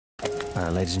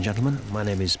Ladies and gentlemen, my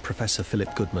name is Professor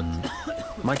Philip Goodman.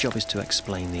 My job is to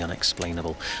explain the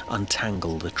unexplainable,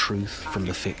 untangle the truth from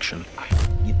the fiction.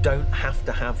 You don't have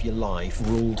to have your life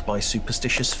ruled by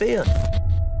superstitious fear.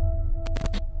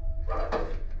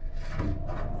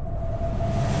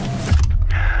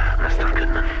 Mr.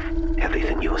 Goodman,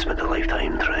 everything you have spent a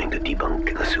lifetime trying to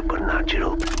debunk the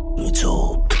supernatural, it's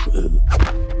all true.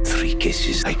 3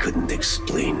 cases I couldn't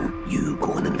explain. You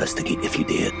go and investigate if you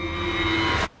dare.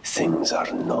 Things are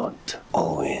not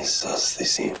always as they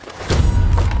seem.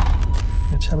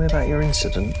 Tell me about your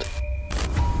incident.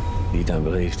 You don't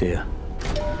believe, do you?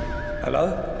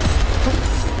 Hello?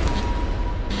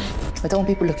 I don't want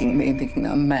people looking at me and thinking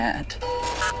that I'm mad.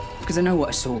 Because I know what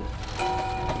I saw.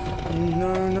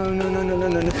 No.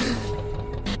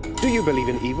 Do you believe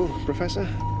in evil, Professor?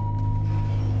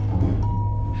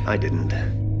 I didn't.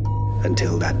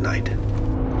 Until that night.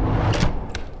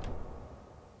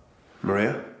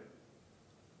 Maria?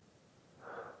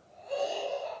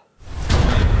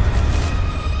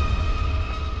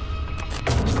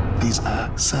 These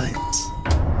are signs.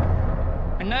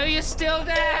 I know you're still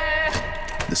there!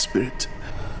 The spirit.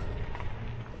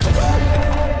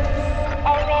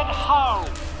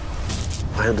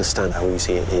 I understand how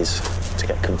easy it is to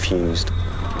get confused.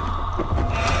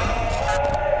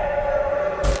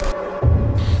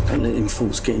 Don't let them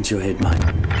thoughts get into your head, mate.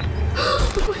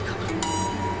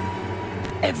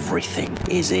 Everything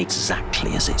is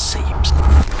exactly as it seems.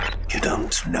 You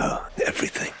don't know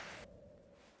everything.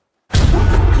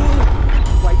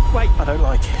 Wait, I don't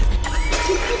like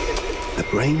it. The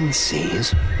brain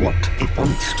sees what it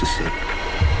wants to see.